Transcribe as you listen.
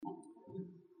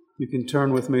You can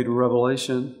turn with me to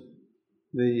Revelation,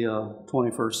 the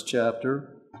 21st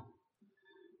chapter.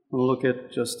 We'll look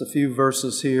at just a few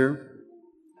verses here.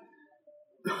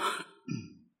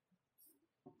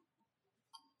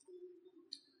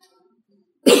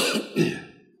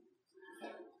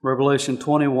 Revelation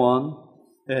 21,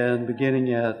 and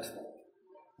beginning at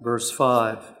verse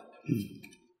 5.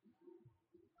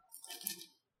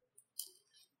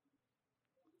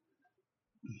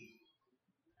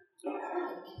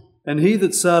 And he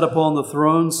that sat upon the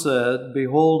throne said,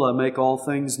 Behold, I make all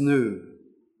things new.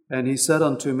 And he said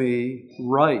unto me,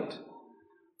 Write,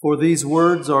 for these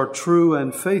words are true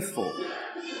and faithful.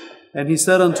 And he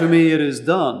said unto me, It is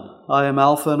done. I am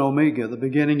Alpha and Omega, the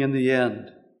beginning and the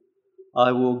end.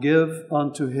 I will give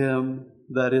unto him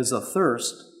that is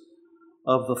athirst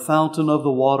of the fountain of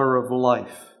the water of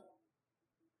life.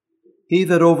 He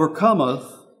that overcometh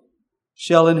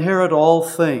shall inherit all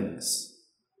things,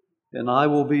 and I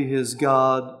will be his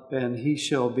God, and he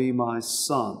shall be my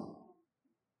son.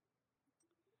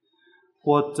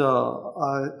 What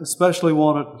I especially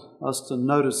wanted us to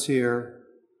notice here,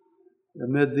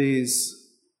 amid these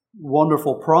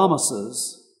wonderful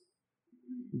promises,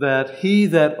 that he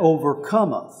that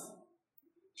overcometh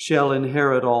shall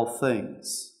inherit all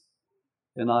things,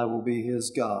 and I will be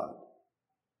his God.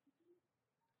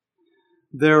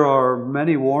 There are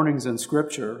many warnings in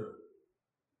Scripture.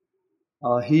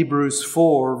 Hebrews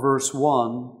 4, verse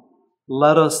 1,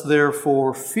 Let us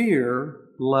therefore fear,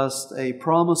 lest a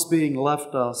promise being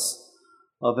left us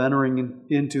of entering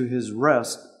into his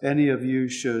rest, any of you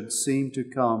should seem to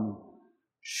come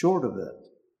short of it.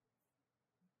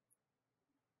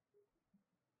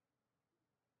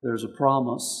 There's a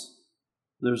promise,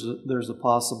 there's a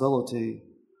possibility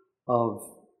of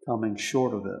coming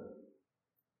short of it.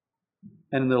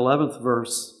 And in the 11th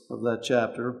verse of that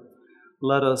chapter,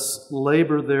 let us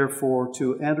labor therefore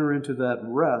to enter into that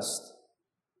rest,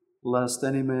 lest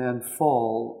any man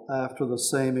fall after the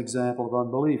same example of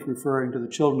unbelief, referring to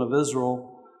the children of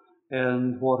Israel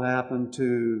and what happened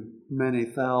to many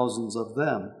thousands of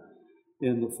them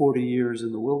in the 40 years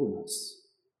in the wilderness.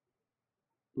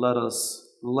 Let us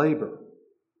labor,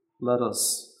 let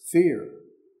us fear,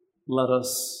 let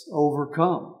us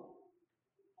overcome.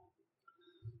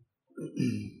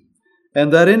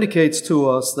 And that indicates to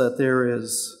us that there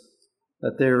is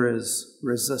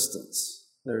resistance.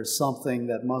 There is something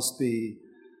that must be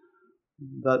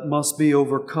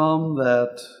overcome,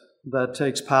 that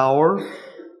takes power,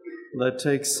 that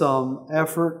takes some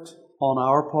effort on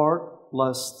our part,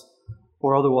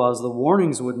 or otherwise the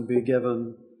warnings wouldn't be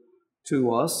given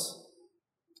to us.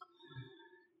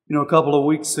 You know, a couple of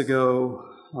weeks ago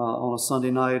on a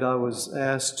Sunday night, I was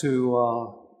asked to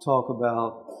talk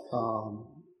about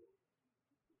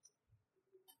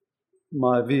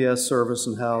my VS service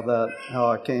and how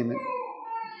I came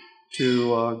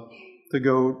to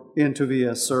go into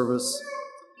VS service.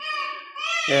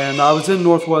 And I was in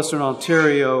northwestern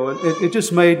Ontario. It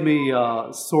just made me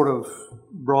sort of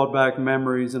brought back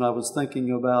memories, and I was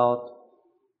thinking about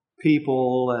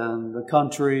people and the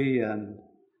country and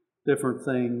different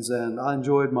things, and I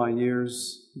enjoyed my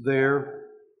years there.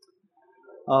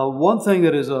 One thing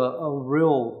that is a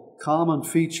real common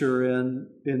feature in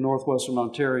northwestern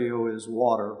Ontario is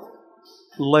water.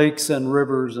 Lakes and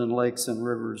rivers,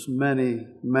 many,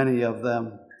 many of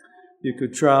them. You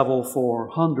could travel for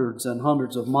hundreds and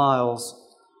hundreds of miles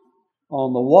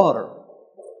on the water.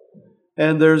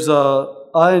 And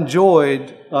I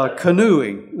enjoyed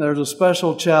canoeing. There's a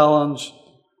special challenge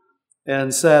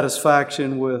and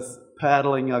satisfaction with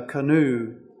paddling a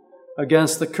canoe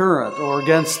against the current or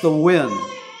against the wind,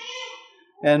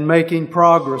 and making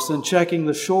progress and checking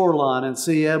the shoreline and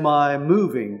see, am I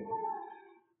moving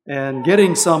and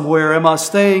getting somewhere? Am I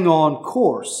staying on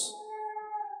course?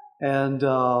 And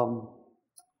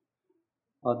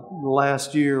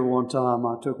last year, one time,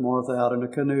 I took Martha out in a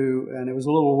canoe, and it was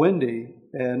a little windy,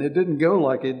 and it didn't go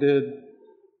like it did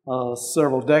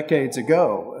several decades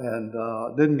ago, and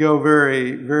it didn't go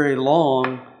very, very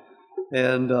long,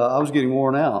 and I was getting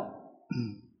worn out.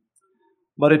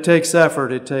 But it takes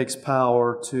effort, it takes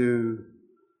power to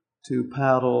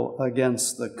paddle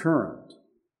against the current.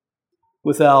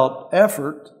 Without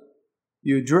effort,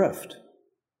 you drift.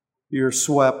 You're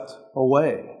swept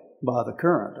away by the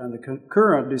current, and the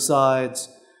current decides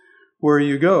where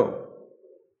you go.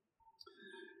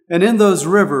 And in those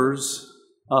rivers,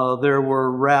 there were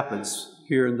rapids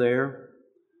here and there.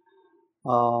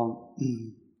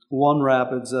 One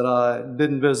rapids that I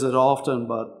didn't visit often,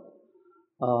 but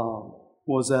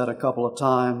was at a couple of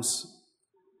times,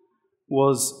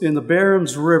 was in the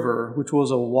Barrens River, which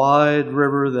was a wide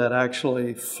river that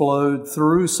actually flowed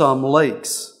through some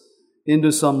lakes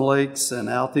into some lakes and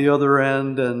out the other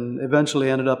end, and eventually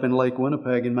ended up in Lake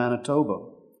Winnipeg in Manitoba.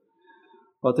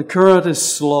 But the current is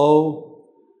slow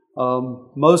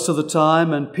most of the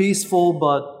time and peaceful,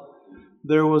 but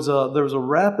there was a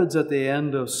rapids at the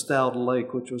end of Stout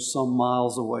Lake, which was some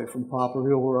miles away from Poplar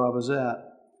Hill where I was at.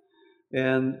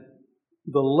 And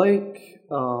the lake,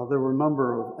 there were a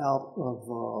number of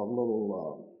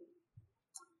little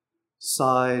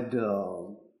side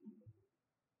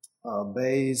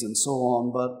bays and so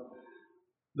on, but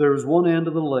there was one end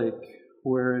of the lake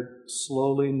where it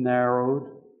slowly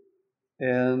narrowed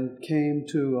and came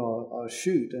to a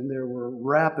chute, and there were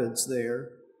rapids there.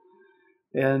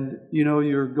 And,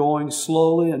 you're going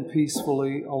slowly and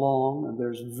peacefully along, and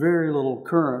there's very little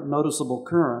current, noticeable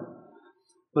current.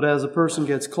 But as a person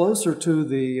gets closer to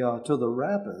the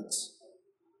rapids,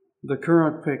 the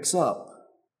current picks up.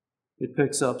 It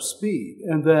picks up speed,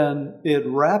 and then it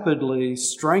rapidly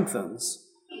strengthens,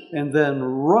 and then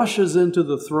rushes into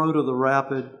the throat of the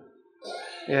rapid,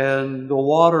 and the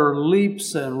water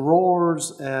leaps and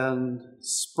roars, and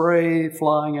spray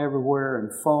flying everywhere,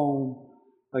 and foam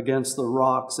against the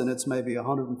rocks, and it's maybe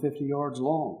 150 yards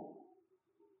long.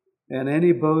 And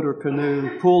any boat or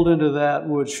canoe pulled into that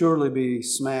would surely be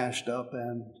smashed up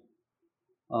and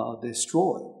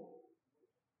destroyed.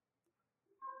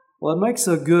 Well, it makes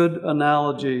a good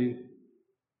analogy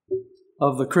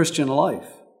of the Christian life.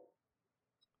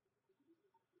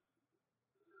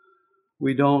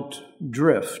 We don't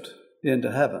drift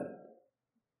into heaven.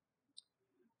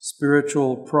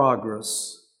 Spiritual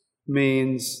progress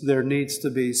means there needs to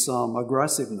be some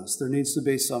aggressiveness, there needs to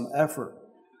be some effort,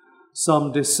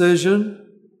 some decision,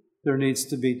 there needs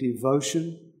to be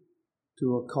devotion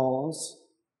to a cause,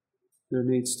 there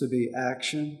needs to be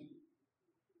action,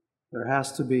 there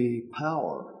has to be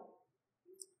power,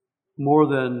 more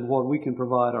than what we can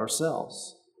provide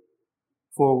ourselves,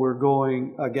 for we're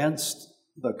going against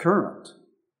the current.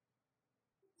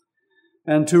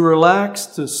 And to relax,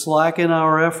 to slacken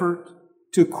our effort,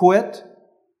 to quit,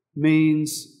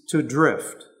 means to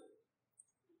drift.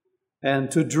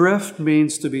 And to drift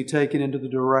means to be taken into the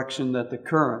direction that the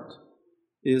current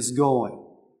is going.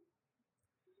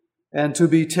 And to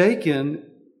be taken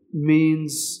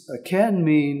can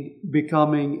mean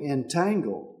becoming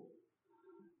entangled.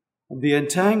 The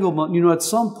entanglement, at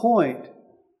some point,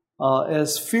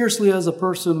 as fiercely as a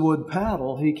person would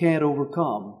paddle, he can't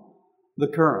overcome the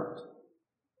current.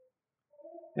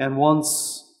 And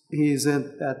once he's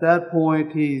at that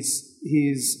point, he's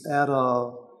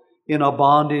in a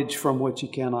bondage from which he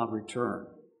cannot return.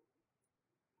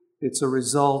 It's a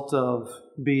result of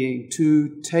being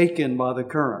too taken by the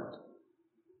current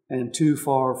and too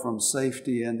far from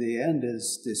safety, and the end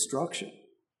is destruction.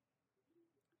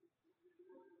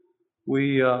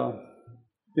 We,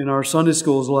 in our Sunday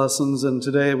schools lessons, and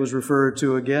today it was referred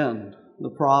to again, the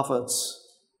prophets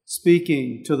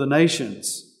speaking to the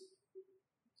nations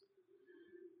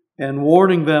and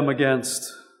warning them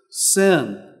against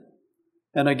sin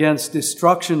and against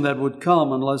destruction that would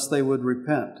come unless they would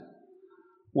repent.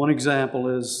 One example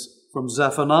is from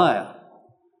Zephaniah,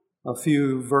 a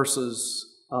few verses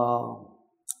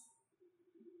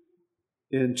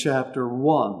in chapter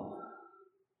 1,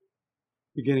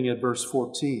 beginning at verse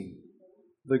 14.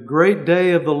 The great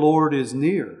day of the Lord is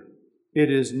near.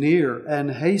 It is near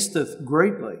and hasteth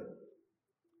greatly.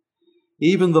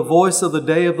 Even the voice of the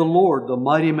day of the Lord, the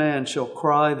mighty man shall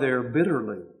cry there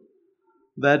bitterly.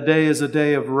 That day is a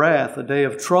day of wrath, a day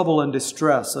of trouble and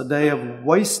distress, a day of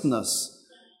wasteness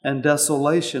and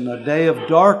desolation, a day of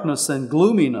darkness and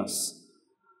gloominess,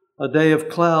 a day of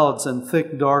clouds and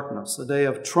thick darkness, a day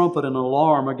of trumpet and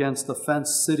alarm against the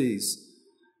fenced cities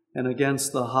and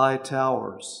against the high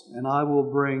towers. And I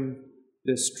will bring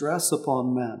distress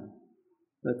upon men,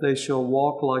 that they shall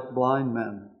walk like blind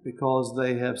men, because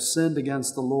they have sinned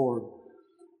against the Lord,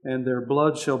 and their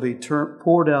blood shall be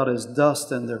poured out as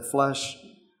dust, and their flesh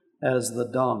as the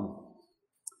dung.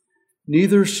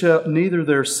 Neither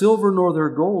their silver nor their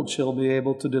gold shall be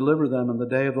able to deliver them in the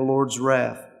day of the Lord's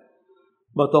wrath.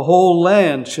 But the whole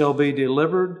land shall be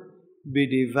devoured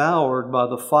by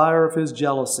the fire of his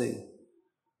jealousy,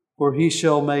 for he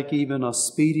shall make even a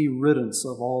speedy riddance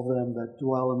of all them that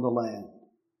dwell in the land.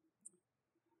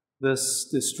 This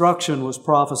destruction was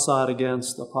prophesied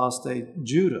against apostate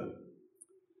Judah,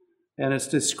 and it's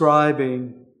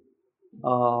describing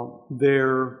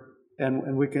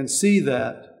and we can see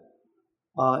that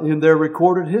in their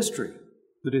recorded history,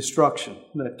 the destruction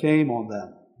that came on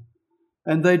them.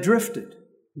 And they drifted.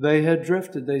 They had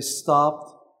drifted. They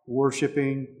stopped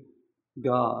worshiping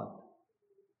God.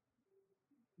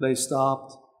 They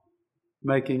stopped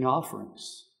making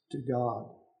offerings to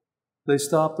God. They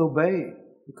stopped obeying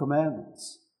the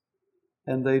commandments,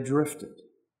 and they drifted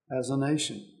as a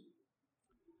nation.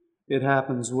 It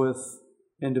happens with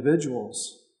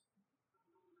individuals.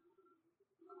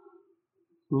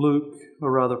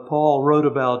 Paul wrote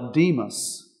about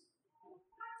Demas,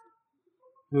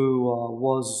 who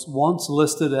was once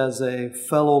listed as a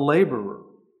fellow laborer.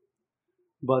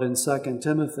 But in 2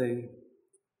 Timothy,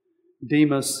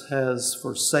 Demas has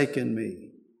forsaken me,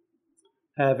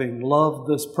 having loved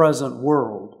this present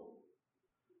world,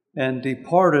 and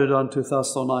departed unto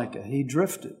Thessalonica. He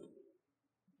drifted.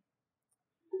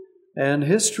 And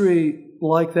history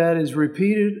like that is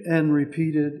repeated and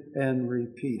repeated and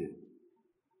repeated.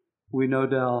 We no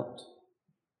doubt,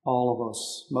 all of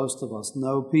us, most of us,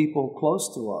 know people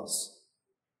close to us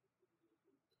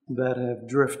that have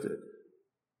drifted.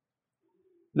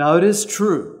 Now it is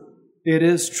true. It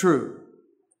is true.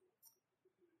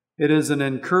 It is an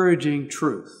encouraging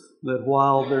truth that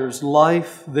while there's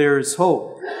life, there's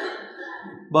hope.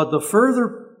 But the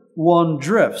further one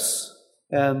drifts,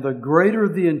 and the greater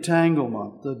the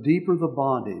entanglement, the deeper the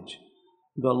bondage,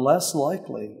 the less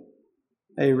likely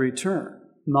a return.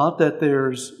 Not that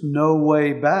there's no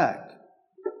way back.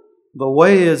 The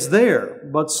way is there,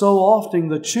 but so often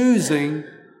the choosing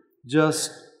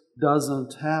just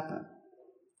doesn't happen.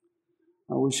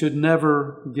 We should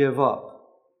never give up.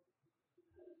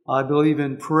 I believe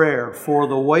in prayer for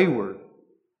the wayward.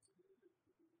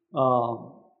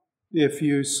 If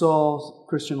you saw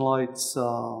Christian Light's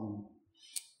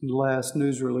last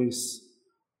news release,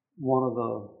 one of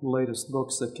the latest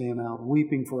books that came out,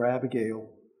 Weeping for Abigail,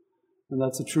 and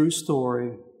that's a true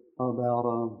story about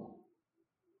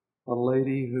a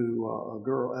lady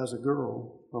who, as a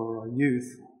girl or a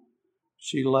youth,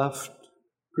 she left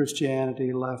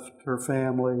Christianity, left her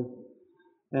family,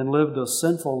 and lived a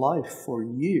sinful life for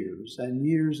years and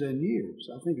years and years.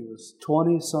 I think it was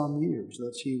 20-some years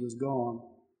that she was gone.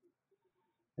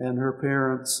 And her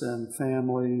parents and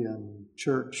family and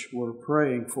church were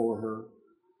praying for her.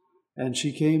 And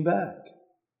she came back.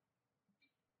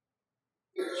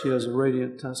 She has a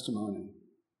radiant testimony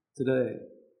today.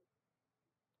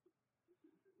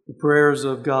 The prayers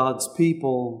of God's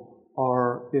people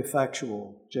are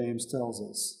effectual, James tells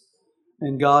us.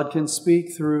 And God can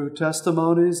speak through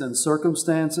testimonies and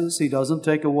circumstances. He doesn't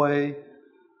take away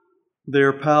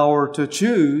their power to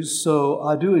choose. So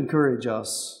I do encourage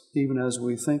us, even as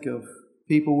we think of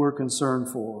people we're concerned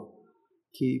for,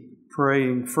 keep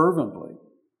praying fervently.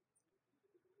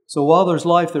 So while there's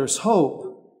life, there's hope.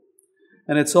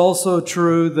 And it's also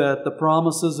true that the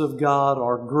promises of God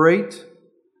are great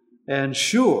and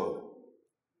sure.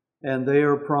 And they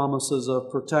are promises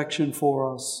of protection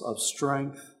for us, of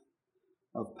strength,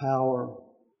 of power,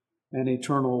 and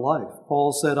eternal life.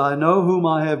 Paul said, I know whom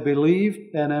I have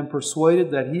believed and am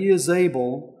persuaded that he is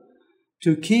able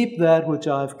to keep that which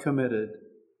I've committed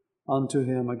unto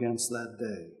him against that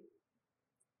day.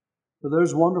 So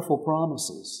there's wonderful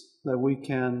promises that we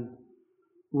can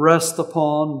rest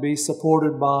upon, be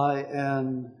supported by,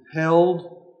 and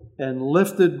held and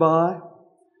lifted by.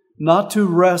 Not to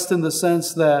rest in the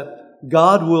sense that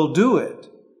God will do it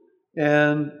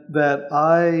and that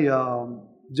I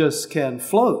just can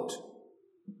float.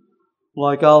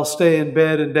 Like I'll stay in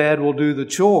bed and Dad will do the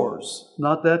chores.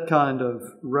 Not that kind of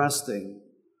resting.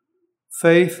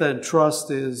 Faith and trust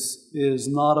is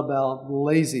not about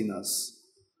laziness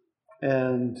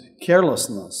and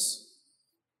carelessness.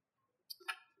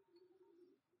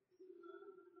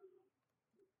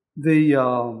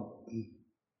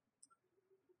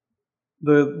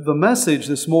 The message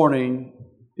this morning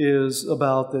is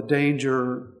about the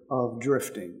danger of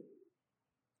drifting.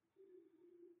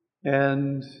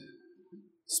 And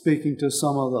speaking to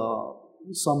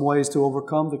some ways to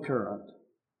overcome the current.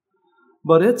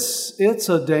 But it's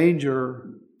a danger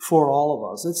for all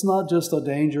of us. It's not just a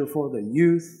danger for the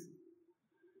youth.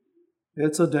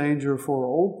 It's a danger for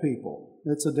old people.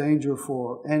 It's a danger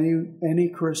for any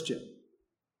Christian.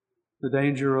 The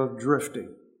danger of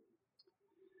drifting.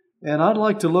 And I'd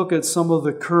like to look at some of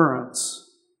the currents,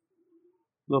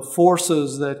 the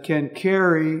forces that can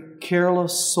carry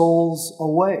careless souls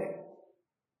away.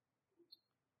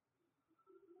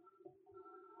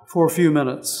 For a few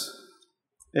minutes.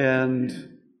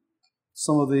 And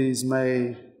some of these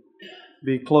may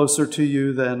be closer to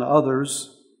you than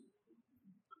others,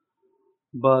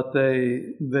 but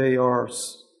they are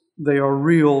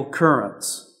real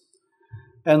currents.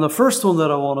 And the first one that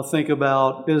I want to think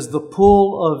about is the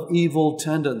pull of evil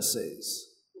tendencies.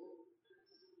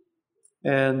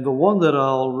 And the one that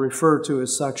I'll refer to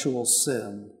is sexual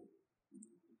sin.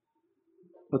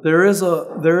 But there is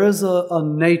a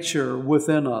nature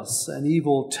within us, an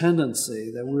evil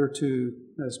tendency that we're to,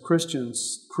 as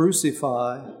Christians,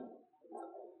 crucify,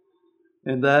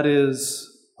 and that is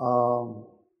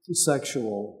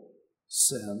sexual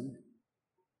sin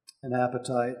and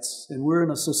appetites. And we're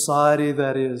in a society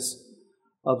that is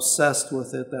obsessed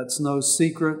with it. That's no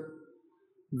secret.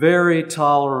 Very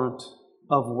tolerant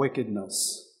of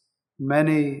wickedness.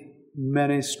 Many,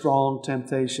 many strong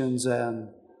temptations and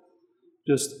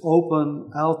just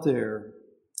open out there.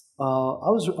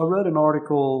 I read an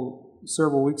article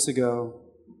several weeks ago.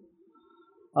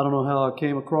 I don't know how I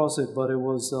came across it, but it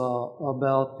was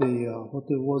about what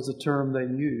was the term they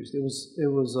used. It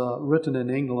was written in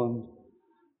England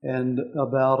and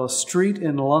about a street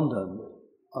in London,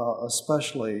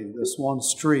 especially this one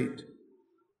street.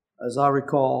 As I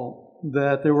recall,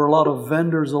 that there were a lot of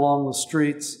vendors along the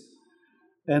streets,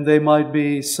 and they might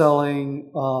be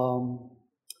selling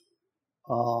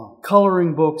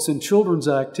coloring books and children's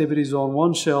activities on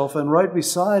one shelf, and right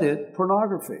beside it,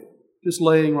 pornography, just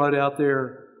laying right out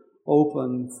there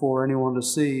open for anyone to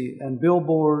see, and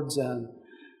billboards and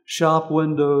shop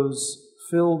windows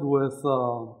filled with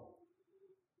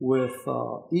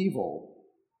evil.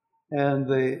 And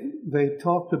they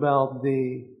talked about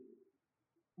the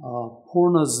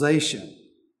pornization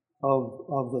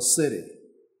of the city.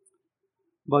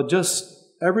 But just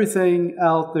everything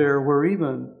out there where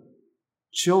even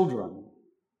children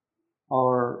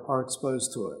are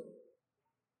exposed to it.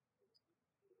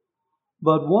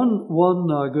 But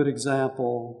one good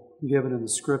example given in the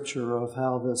Scripture of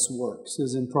how this works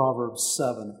is in Proverbs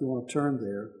 7, if you want to turn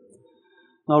there.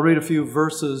 I'll read a few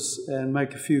verses and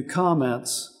make a few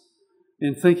comments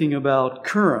in thinking about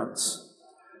currents.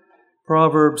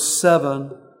 Proverbs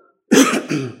 7,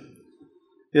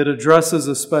 it addresses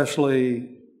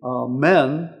especially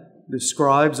men,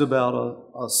 describes a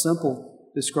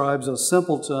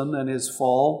simpleton and his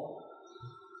fall,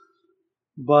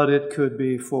 but it could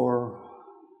be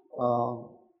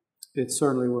it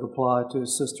certainly would apply to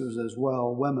sisters as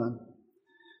well, women.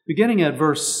 Beginning at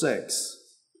verse 6,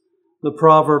 the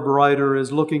proverb writer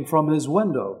is looking from his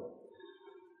window.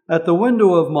 At the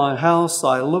window of my house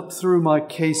I looked through my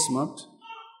casement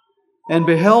and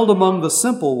beheld among the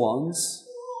simple ones,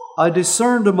 I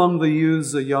discerned among the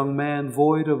youths a young man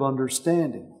void of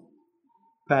understanding,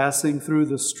 passing through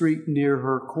the street near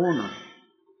her corner.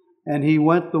 And he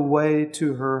went the way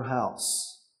to her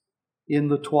house in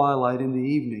the twilight, in the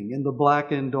evening, in the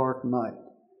black and dark night.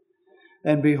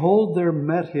 And behold, there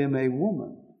met him a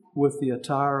woman with the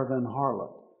attire of an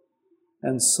harlot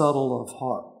and subtle of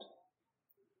heart.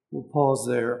 We'll pause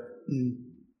there.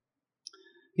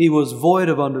 He was void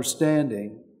of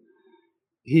understanding.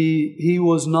 He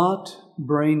was not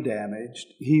brain damaged.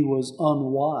 He was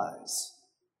unwise.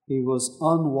 He was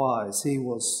unwise. He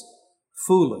was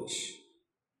foolish,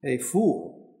 a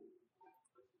fool.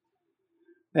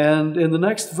 And in the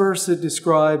next verse, it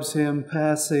describes him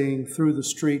passing through the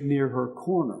street near her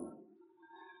corner.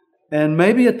 And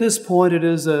maybe at this point it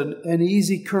is an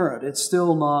easy current. It's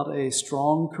still not a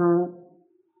strong current,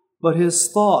 but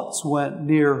his thoughts went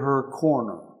near her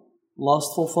corner.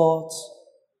 Lustful thoughts,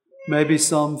 maybe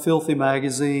some filthy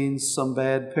magazines, some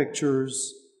bad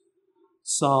pictures,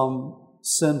 some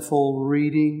sinful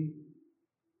reading,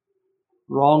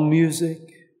 wrong music,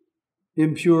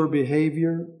 impure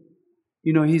behavior.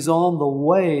 You know, he's on the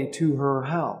way to her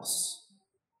house,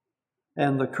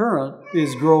 and the current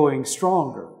is growing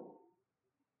stronger.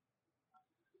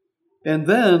 And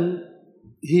then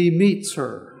he meets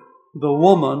her, the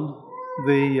woman,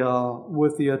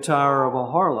 with the attire of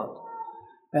a harlot,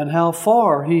 and how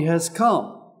far he has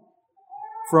come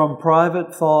from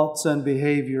private thoughts and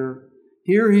behavior.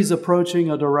 Here he's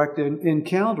approaching a direct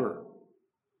encounter,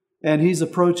 and he's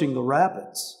approaching the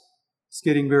rapids. It's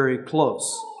getting very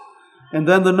close. And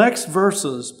then the next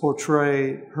verses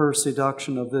portray her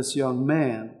seduction of this young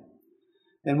man.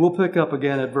 And we'll pick up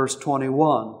again at verse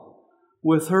 21.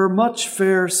 With her much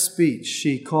fair speech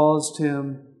she caused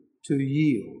him to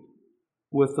yield.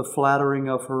 With the flattering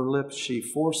of her lips she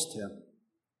forced him.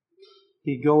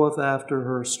 He goeth after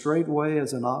her straightway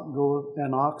as an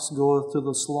ox goeth to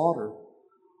the slaughter,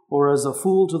 or as a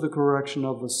fool to the correction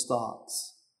of the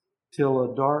stocks, till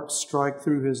a dart strike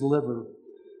through his liver,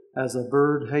 as a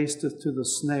bird hasteth to the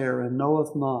snare, and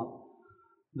knoweth not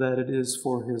that it is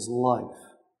for his life.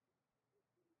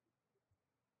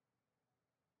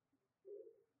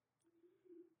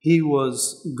 He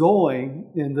was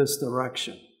going in this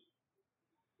direction.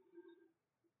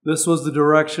 This was the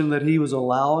direction that he was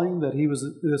allowing,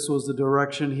 this was the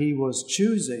direction he was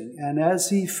choosing. And as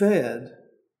he fed,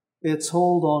 its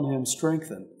hold on him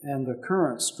strengthened, and the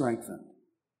current strengthened.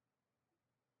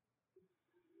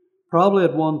 Probably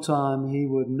at one time he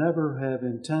would never have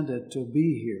intended to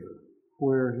be here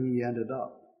where he ended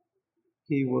up.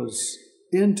 He was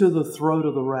into the throat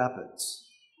of the rapids.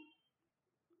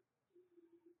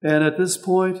 And at this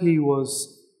point he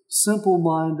was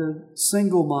simple-minded,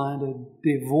 single-minded,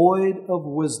 devoid of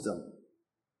wisdom.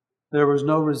 There was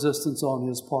no resistance on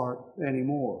his part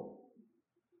anymore.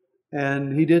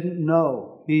 And he didn't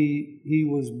know. He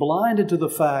was blinded to the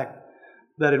fact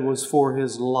that it was for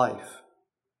his life.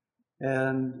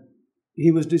 And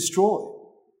he was destroyed.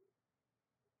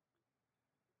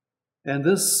 And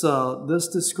this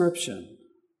description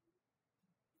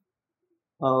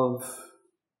of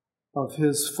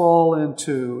his fall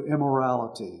into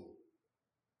immorality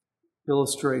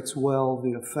illustrates well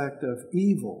the effect of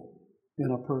evil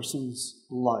in a person's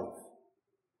life.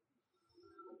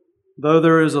 Though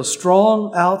there is a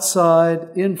strong outside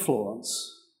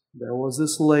influence, there was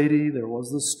this lady, there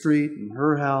was the street and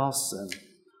her house and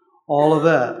all of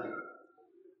that.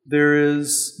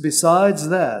 Besides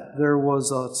that, there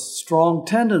was a strong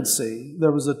tendency,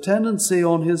 there was a tendency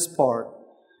on his part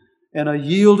and a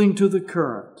yielding to the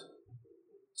current.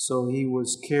 So he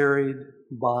was carried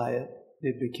by it.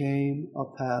 It became a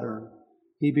pattern.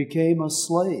 He became a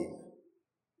slave.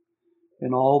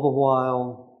 And all the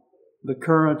while, the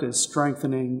current is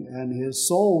strengthening and his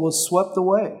soul was swept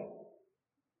away.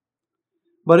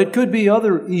 But it could be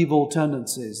other evil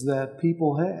tendencies that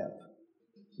people have.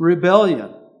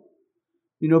 Rebellion,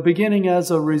 beginning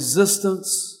as a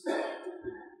resistance,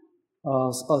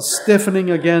 a stiffening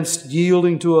against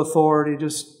yielding to authority,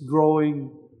 just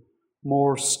growing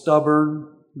more stubborn,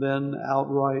 then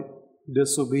outright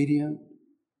disobedient,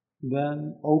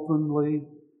 then openly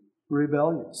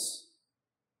rebellious.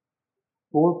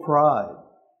 Or pride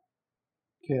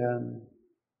can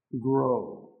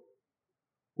grow,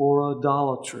 or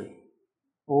idolatry,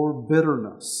 or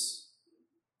bitterness.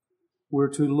 We're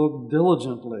to look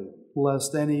diligently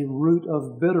lest any root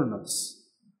of bitterness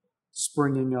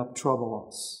springing up trouble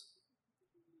us.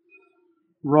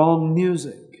 Wrong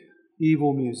music,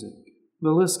 evil music.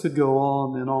 The list could go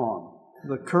on and on.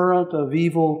 The current of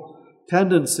evil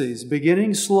tendencies,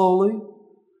 beginning slowly,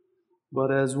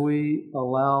 but as we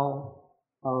allow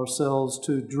ourselves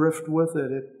to drift with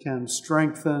it, it can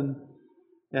strengthen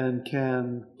and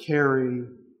can carry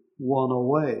one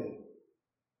away.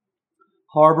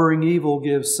 Harboring evil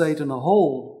gives Satan a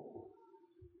hold,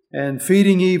 and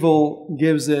feeding evil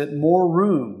gives it more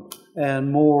room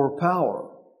and more power.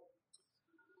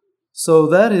 So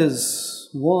that is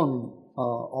one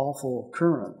awful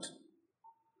current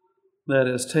that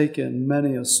has taken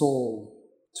many a soul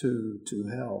to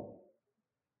hell.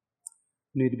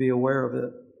 We need to be aware of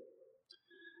it.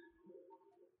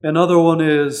 Another one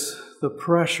is the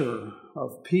pressure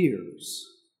of peers.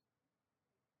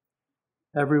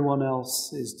 Everyone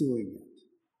else is doing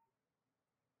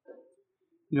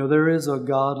it. There is a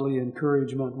godly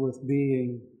encouragement with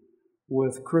being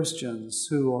with Christians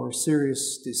who are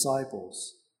serious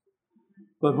disciples.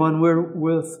 But when we're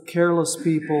with careless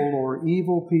people or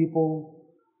evil people,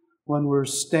 when we're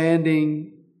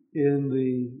standing in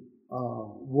the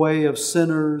way of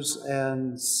sinners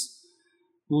and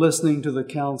listening to the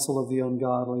counsel of the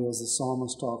ungodly, as the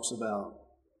psalmist talks about,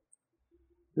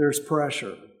 there's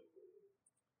pressure.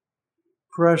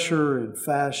 Pressure in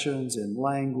fashions, in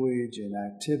language, in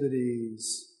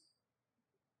activities.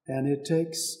 And it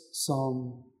takes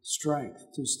some strength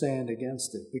to stand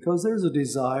against it, because there's a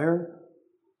desire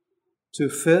to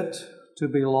fit, to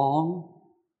belong,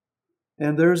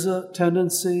 and there's a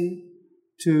tendency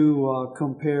to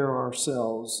compare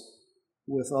ourselves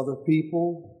with other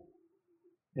people,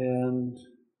 and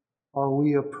are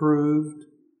we approved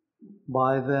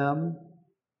by them?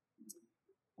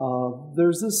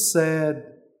 There's this sad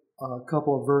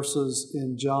couple of verses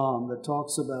in John that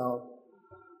talks about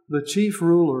the chief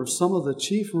rulers, some of the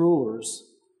chief rulers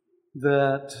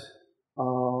that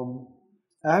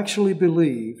actually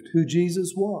believed who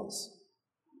Jesus was.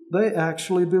 They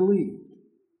actually believed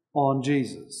on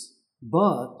Jesus.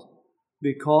 But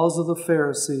because of the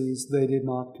Pharisees, they did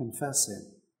not confess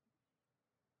Him,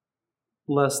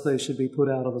 lest they should be put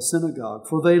out of the synagogue.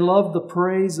 For they loved the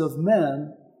praise of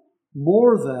men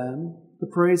more than the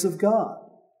praise of God.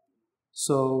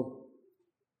 So,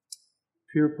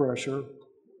 peer pressure,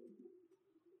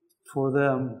 for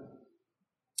them,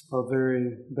 a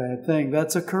very bad thing.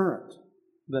 That's a current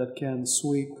that can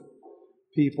sweep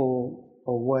people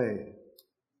away.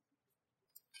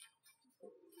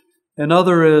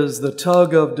 Another is the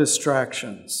tug of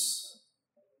distractions.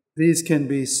 These can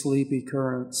be sleepy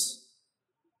currents,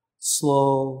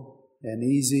 slow and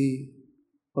easy,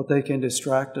 but they can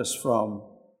distract us from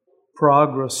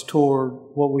progress toward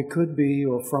what we could be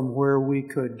or from where we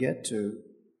could get to.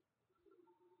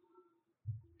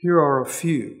 Here are a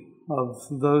few of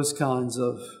those kinds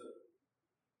of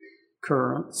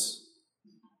currents.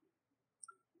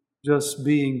 Just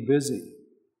being busy.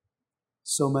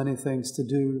 So many things to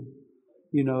do.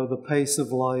 You know, the pace of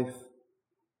life,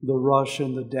 the rush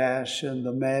and the dash and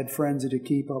the mad frenzy to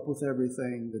keep up with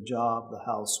everything, the job, the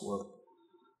housework,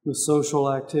 the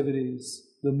social activities,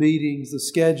 the meetings, the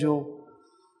schedule,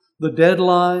 the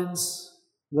deadlines.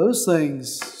 Those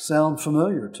things sound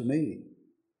familiar to me.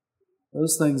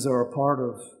 Those things are a part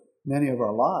of many of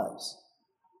our lives.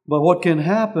 But what can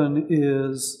happen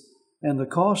is, and the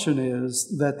caution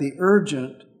is, that the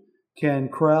urgent can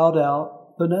crowd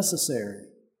out the necessary.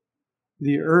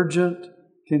 The urgent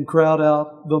can crowd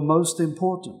out the most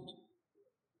important.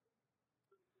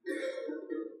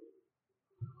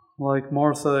 Like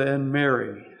Martha and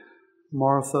Mary.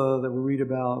 Martha, that we read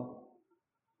about,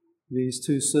 these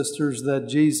two sisters that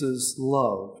Jesus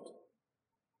loved.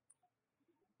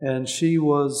 And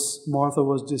Martha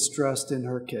was distressed in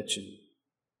her kitchen.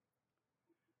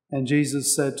 And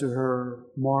Jesus said to her,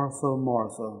 "Martha,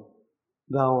 Martha,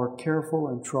 thou art careful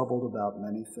and troubled about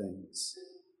many things.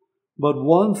 But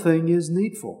one thing is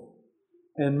needful,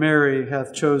 and Mary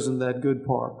hath chosen that good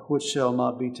part, which shall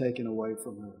not be taken away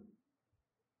from her."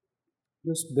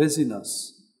 Just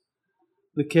busyness.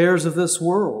 The cares of this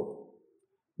world.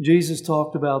 Jesus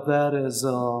talked about that as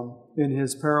in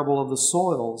his parable of the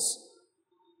soils.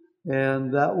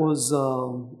 And that was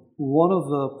one of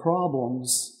the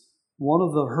problems, one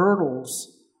of the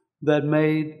hurdles that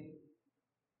made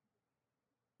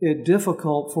it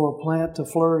difficult for a plant to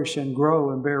flourish and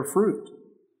grow and bear fruit.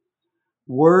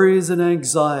 Worries and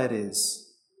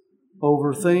anxieties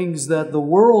over things that the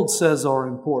world says are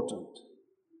important.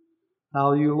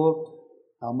 How you look,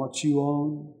 how much you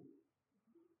own,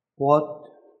 what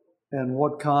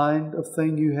kind of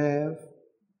thing you have.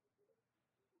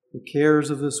 The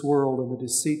cares of this world and the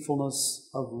deceitfulness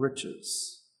of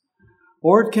riches.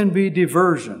 Or it can be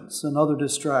diversions, another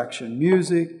distraction.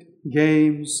 Music,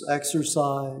 games,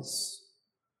 exercise,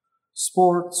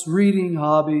 sports, reading,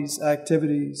 hobbies,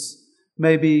 activities,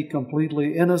 may be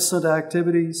completely innocent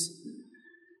activities.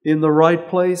 In the right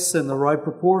place and the right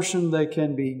proportion, they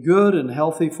can be good and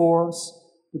healthy for us,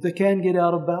 but they can get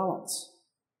out of balance.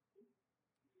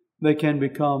 They can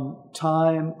become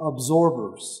time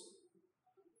absorbers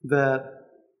that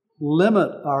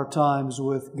limit our times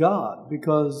with God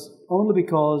only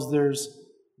because there's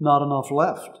not enough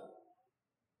left.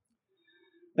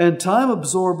 And time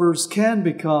absorbers can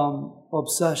become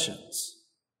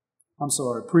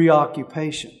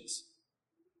preoccupations.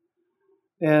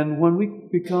 And when we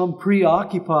become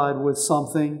preoccupied with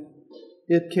something,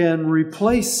 it can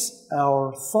replace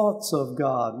our thoughts of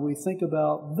God. We think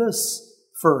about this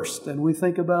first, and we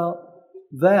think about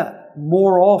that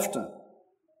more often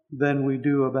than we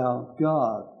do about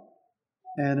God.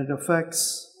 And it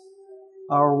affects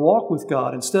our walk with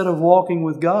God. Instead of walking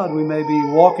with God, we may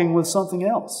be walking with something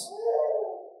else.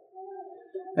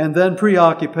 And then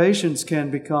preoccupations can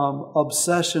become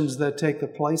obsessions that take the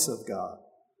place of God,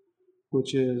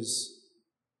 which is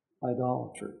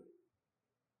idolatry.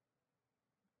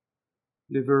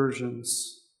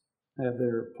 Diversions have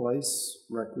their place,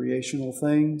 recreational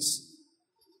things,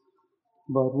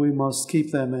 but we must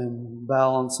keep them in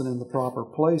balance and in the proper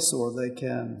place, or they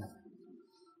can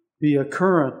be a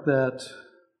current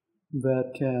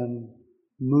that can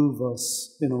move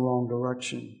us in a wrong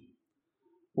direction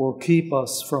or keep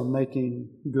us from making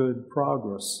good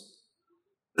progress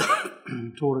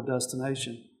toward a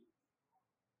destination.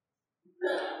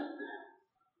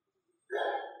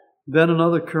 Then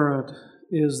another current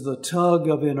is the tug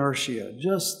of inertia,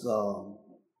 just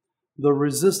the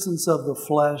resistance of the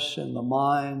flesh and the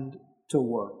mind to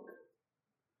work.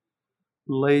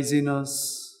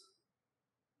 Laziness,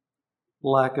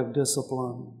 lack of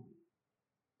discipline,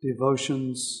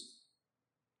 devotions,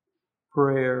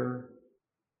 prayer,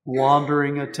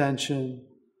 wandering attention,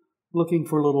 looking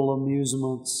for little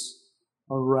amusements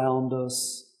around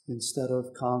us instead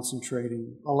of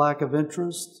concentrating, a lack of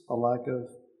interest, a lack of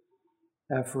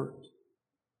effort.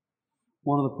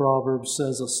 One of the Proverbs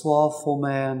says, "A slothful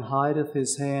man hideth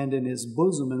his hand in his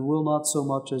bosom and will not so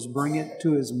much as bring it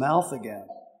to his mouth again."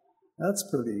 That's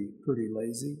pretty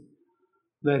lazy.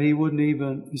 That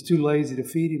he's too lazy to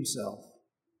feed himself.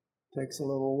 Takes a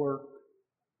little work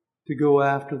to go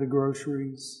after the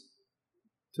groceries,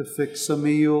 to fix a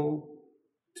meal,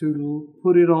 to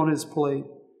put it on his plate,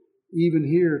 even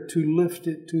here, to lift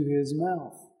it to his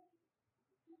mouth.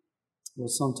 Well,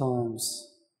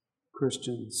 sometimes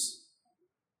Christians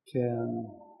can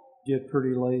get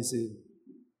pretty lazy.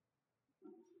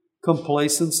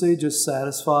 Complacency, just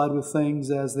satisfied with things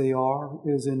as they are,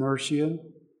 is inertia.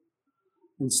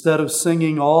 Instead of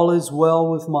singing, "All is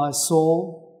well with my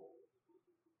soul,"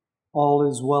 all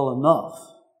is well enough.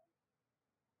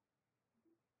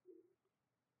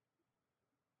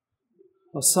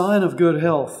 A sign of good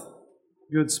health,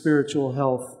 good spiritual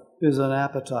health, is an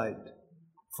appetite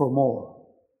for more.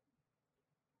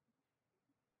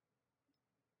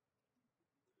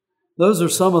 Those are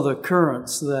some of the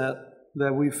currents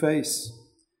that we face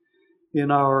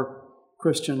in our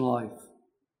Christian life.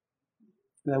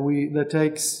 That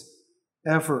takes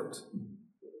effort.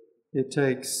 It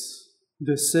takes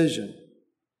decision.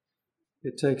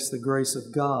 It takes the grace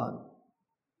of God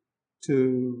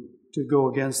to go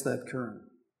against that current.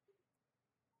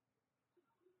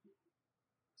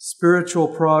 Spiritual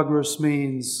progress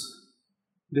means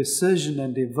decision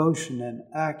and devotion and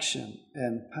action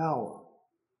and power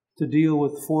to deal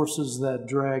with forces that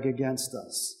drag against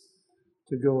us,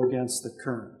 to go against the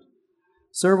current.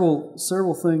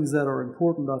 Several things that are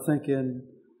important, I think, in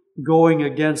going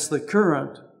against the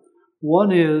current.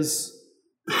 One is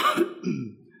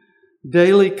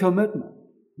daily commitment.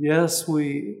 Yes,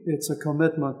 it's a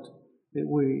commitment.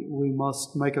 We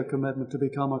must make a commitment to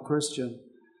become a Christian.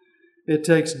 It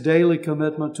takes daily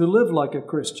commitment to live like a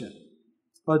Christian,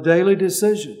 a daily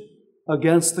decision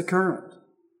against the current.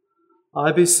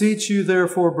 "I beseech you,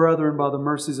 therefore, brethren, by the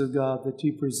mercies of God, that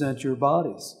you present your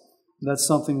bodies." That's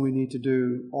something we need to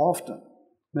do often,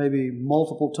 maybe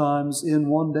multiple times in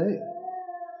one day.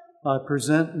 I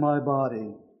present my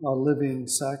body a living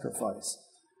sacrifice.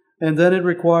 And then it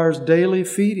requires daily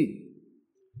feeding,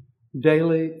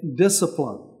 daily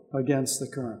discipline against the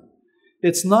current.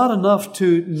 It's not enough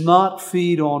to not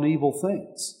feed on evil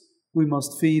things. We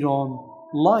must feed on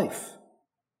life.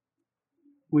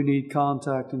 We need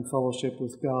contact and fellowship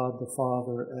with God the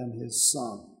Father and His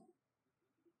Son,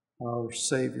 our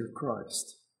Savior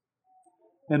Christ.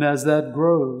 And as that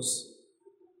grows,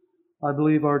 I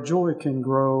believe our joy can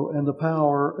grow and the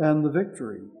power and the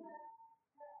victory.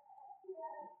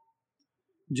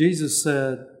 Jesus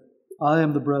said, "I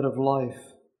am the bread of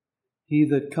life. He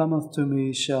that cometh to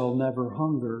me shall never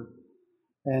hunger,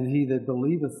 and he that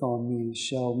believeth on me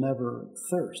shall never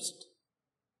thirst."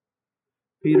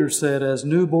 Peter said, "As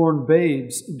newborn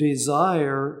babes,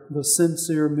 desire the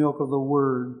sincere milk of the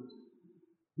Word,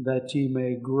 that ye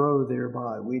may grow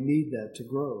thereby." We need that to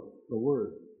grow, the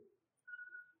Word.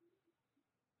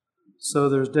 So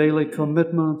there's daily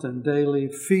commitment and daily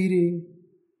feeding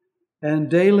and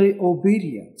daily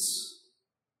obedience.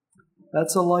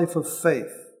 That's a life of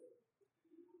faith.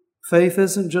 Faith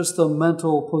isn't just a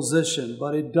mental position,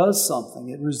 but it does something.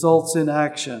 It results in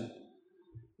action.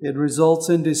 It results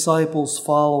in disciples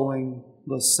following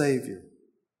the Savior.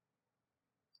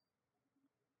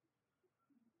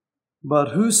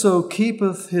 "But whoso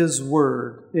keepeth His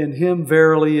word, in him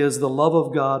verily is the love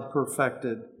of God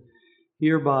perfected.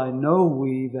 Hereby know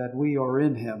we that we are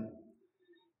in Him.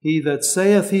 He that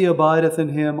saith he abideth in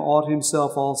Him ought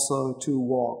himself also to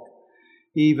walk,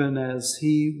 even as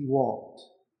He walked."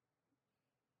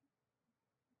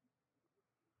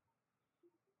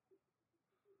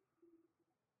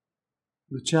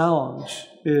 The challenge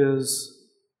is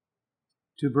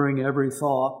to bring every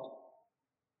thought,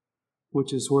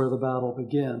 which is where the battle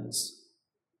begins,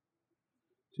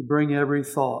 to bring every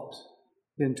thought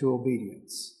into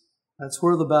obedience. That's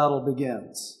where the battle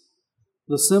begins.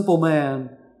 The simple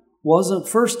man wasn't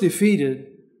first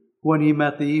defeated when he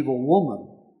met the evil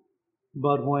woman,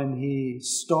 but when he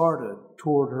started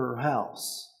toward her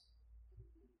house.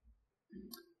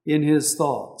 In his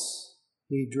thoughts,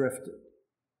 he drifted.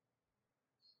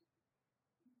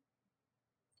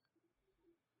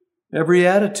 Every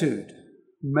attitude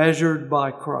measured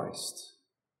by Christ,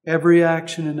 every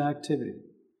action and activity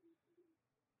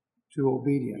to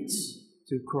obedience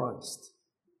to Christ.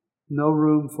 No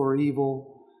room for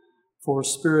evil, for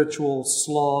spiritual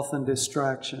sloth and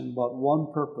distraction, but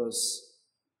one purpose,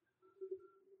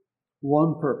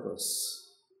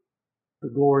 the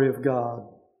glory of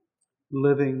God,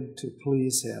 living to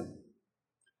please Him.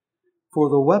 For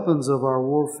the weapons of our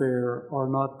warfare are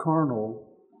not carnal,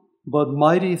 but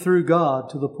mighty through God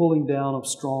to the pulling down of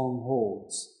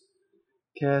strongholds,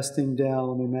 casting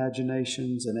down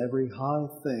imaginations and every high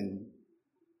thing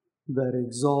that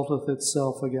exalteth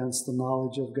itself against the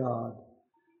knowledge of God,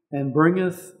 and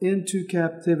bringeth into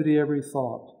captivity every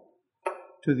thought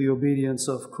to the obedience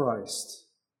of Christ.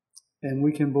 And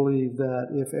we can believe that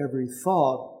if every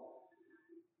thought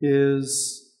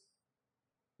is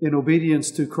in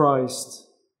obedience to Christ,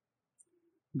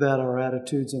 that our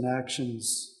attitudes and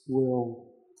actions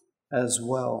will as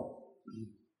well.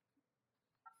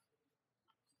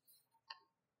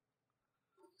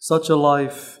 Such a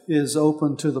life is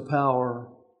open to the power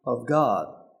of God.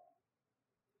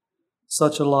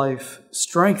 Such a life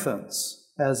strengthens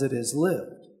as it is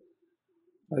lived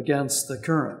against the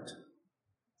current.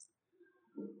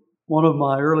 One of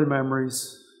my early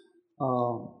memories,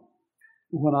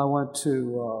 when I went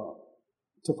to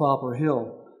Poplar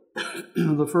Hill,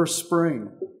 the first spring,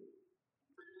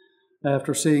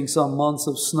 after seeing some months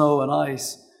of snow and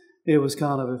ice, it was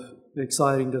kind of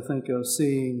exciting to think of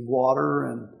seeing water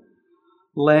and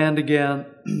land again.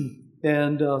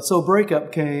 And so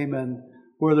breakup came, and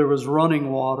where there was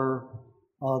running water,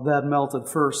 that melted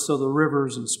first. So the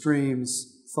rivers and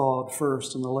streams thawed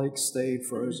first, and the lakes stayed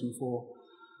frozen for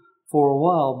a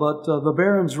while. But the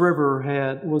Barrens River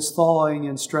was thawing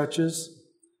in stretches.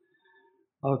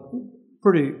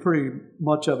 Pretty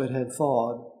much of it had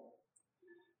thawed.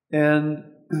 And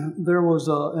there was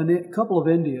a couple of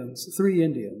Indians, 3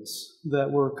 Indians,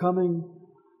 that were coming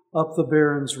up the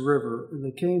Barrens River, and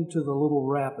they came to the little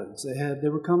rapids. They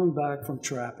were coming back from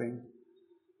trapping,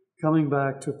 coming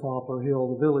back to Poplar Hill,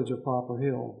 the village of Poplar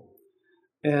Hill.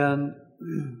 And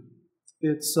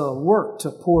it's work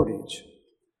to portage.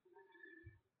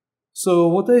 So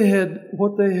what they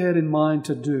had in mind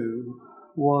to do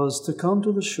was to come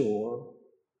to the shore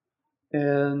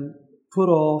and put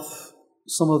off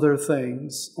some of their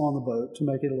things on the boat to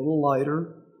make it a little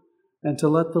lighter, and to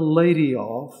let the lady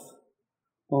off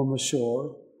on the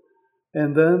shore.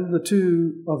 And then the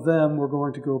 2 of them were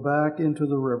going to go back into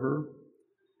the river,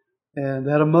 and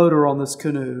they had a motor on this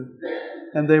canoe,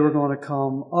 and they were going to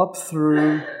come up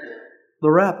through the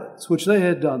rapids, which they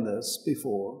had done this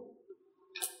before.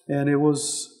 And it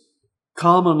was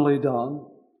commonly done.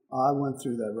 I went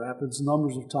through that rapids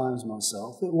numbers of times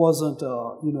myself. It wasn't,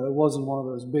 it wasn't one of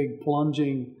those big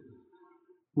plunging,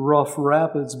 rough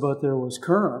rapids, but there was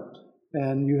current,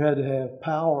 and you had to have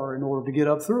power in order to get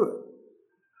up through it.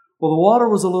 Well, the water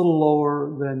was a little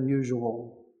lower than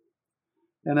usual,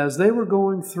 and as they were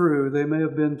going through, they may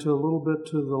have been to a little bit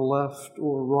to the left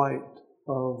or right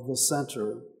of the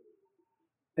center,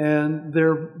 and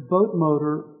their boat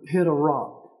motor hit a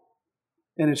rock,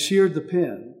 and it sheared the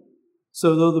pin.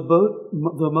 So though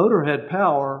the motor had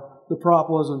power, the prop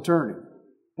wasn't turning.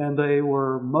 And they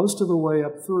were most of the way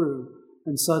up through,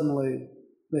 and suddenly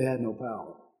they had no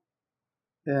power.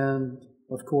 And,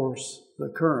 of course, the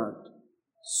current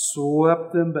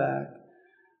swept them back,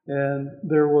 and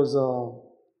there was a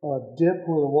dip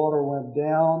where the water went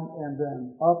down and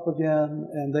then up again,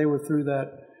 and they were through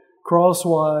that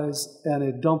crosswise, and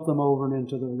it dumped them over and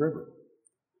into the river.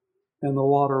 And the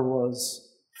water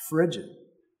was frigid.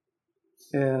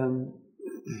 And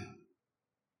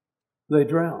they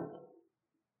drowned.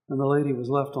 And the lady was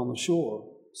left on the shore.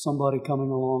 Somebody coming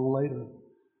along later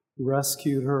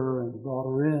rescued her and brought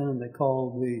her in, and they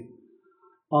called the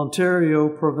Ontario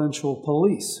Provincial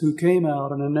Police, who came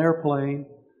out in an airplane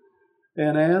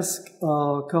and asked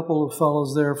a couple of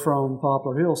fellows there from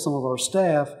Poplar Hill, some of our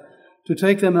staff, to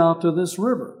take them out to this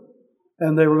river.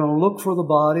 And they were going to look for the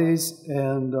bodies,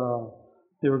 and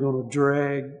they were going to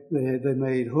drag, they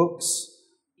made hooks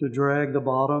to drag the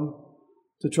bottom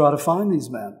to try to find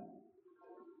these men.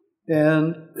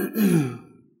 And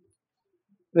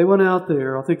they went out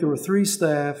there. I think there were 3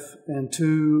 staff and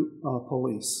 2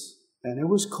 police. And it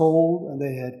was cold, and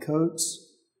they had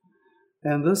coats.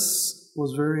 And this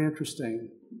was very interesting.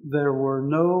 There were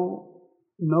no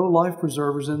life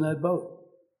preservers in that boat.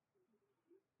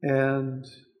 And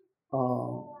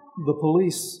the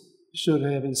police should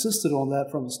have insisted on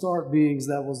that from the start, being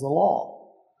that was the law.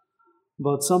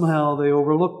 But somehow they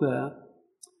overlooked that.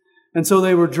 And so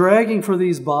they were dragging for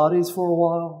these bodies for a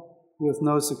while with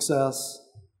no success.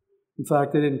 In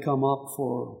fact, they didn't come up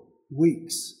for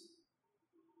weeks.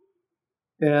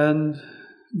 And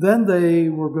then they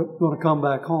were going to come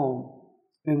back home.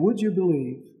 And would you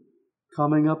believe,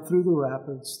 coming up through the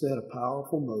rapids, they had a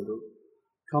powerful motor.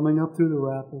 Coming up through the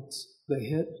rapids, they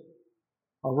hit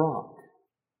a rock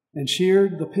and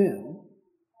sheared the pin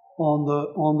on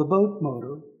the boat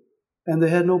motor, and they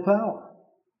had no power.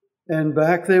 And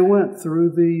back they went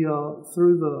through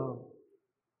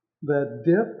that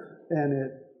dip, and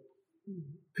it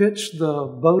pitched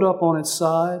the boat up on its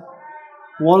side.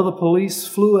 One of the police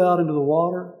flew out into the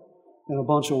water, and a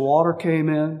bunch of water came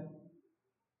in,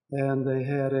 and they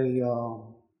had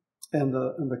and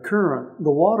the current,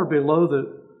 the water below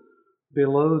the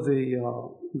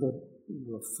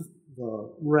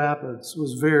rapids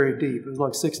was very deep. It was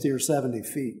like 60 or 70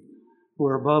 feet,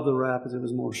 where above the rapids it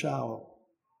was more shallow.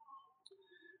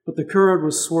 But the current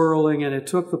was swirling, and it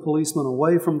took the policemen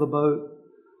away from the boat,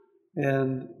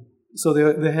 and So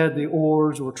they had the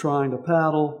oars, were trying to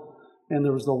paddle, and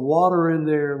there was the water in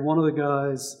there. One of the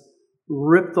guys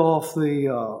ripped off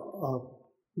the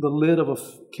lid of a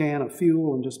can of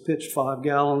fuel and just pitched 5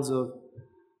 gallons of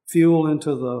fuel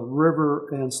into the river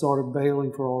and started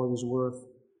bailing for all he was worth.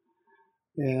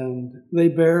 And they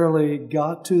barely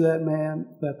got to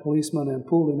that policeman, and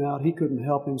pulled him out. He couldn't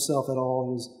help himself at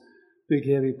all. His big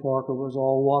heavy Parker was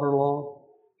all waterlogged.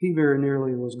 He very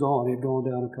nearly was gone. He'd gone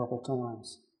down a couple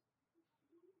times.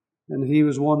 And he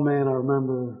was one man I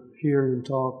remember hearing him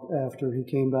talk after he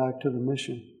came back to the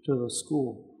mission, to the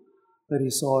school, that he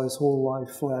saw his whole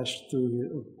life flash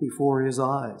before his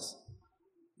eyes.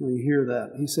 And you hear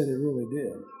that. He said it really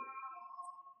did.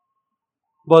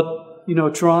 But,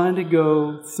 trying to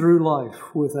go through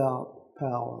life without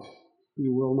power,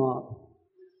 you will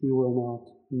not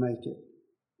make it.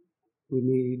 We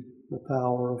need the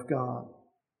power of God.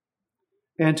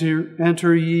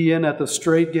 Enter ye in at the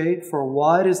strait gate, for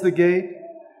wide is the gate,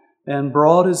 and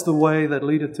broad is the way that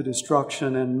leadeth to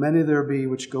destruction, and many there be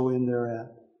which go in thereat.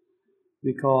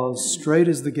 Because strait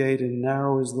is the gate, and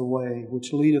narrow is the way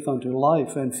which leadeth unto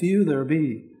life, and few there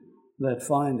be that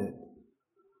find it.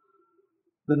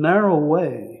 The narrow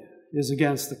way is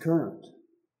against the current.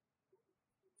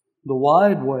 The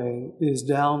wide way is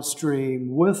downstream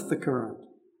with the current,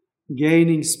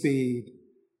 gaining speed,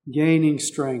 gaining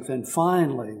strength, and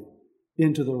finally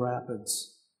into the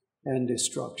rapids and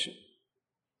destruction.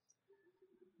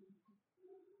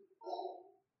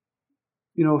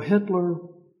 Hitler,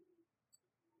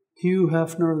 Hugh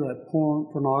Hefner, that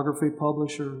pornography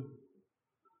publisher,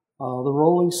 the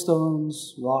Rolling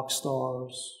Stones, rock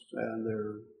stars, and there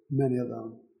are many of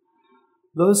them.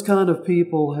 Those kind of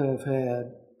people have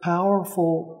had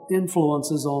powerful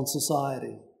influences on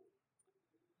society.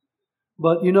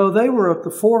 But, they were at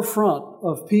the forefront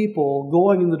of people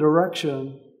going in the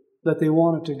direction that they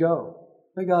wanted to go.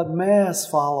 They got mass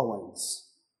followings.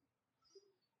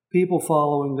 People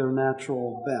following their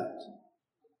natural bent.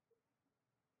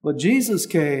 But Jesus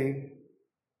came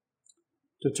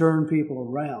to turn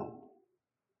people around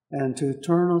and to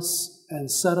turn us and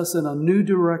set us in a new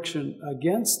direction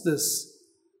against this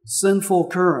sinful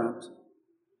current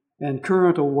and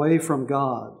current away from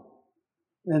God,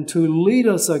 and to lead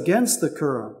us against the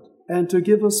current and to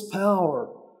give us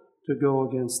power to go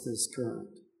against this current.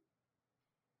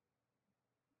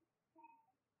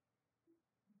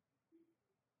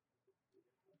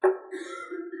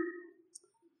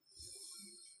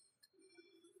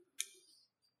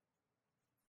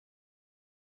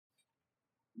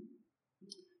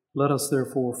 Let us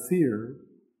therefore fear,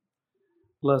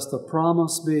 lest the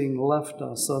promise being left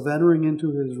us of entering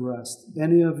into his rest,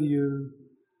 any of you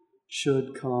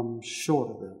should come short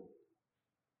of it.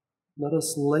 Let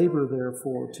us labor,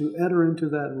 therefore, to enter into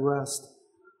that rest,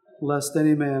 lest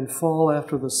any man fall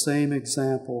after the same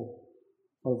example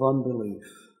of unbelief.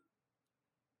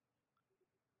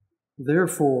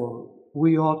 Therefore,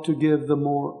 we ought to give the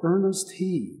more earnest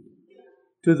heed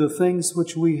to the things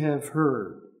which we have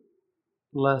heard,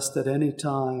 lest at any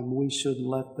time we should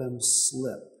let them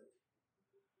slip.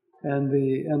 And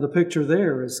the picture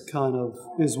there is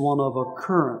one of a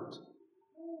current,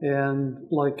 and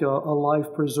like a life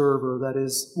preserver that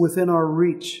is within our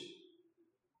reach.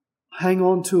 Hang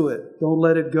on to it. Don't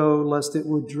let it go, lest it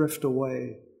would drift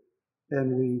away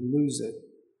and we lose it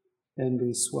and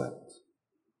be swept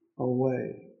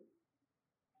away.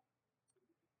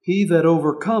 He that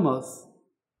overcometh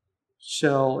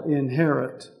shall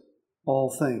inherit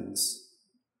all things,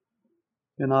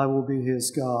 and I will be his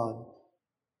God,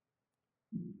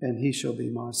 and he shall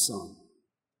be my son.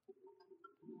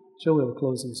 Shall we have a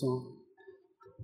closing song?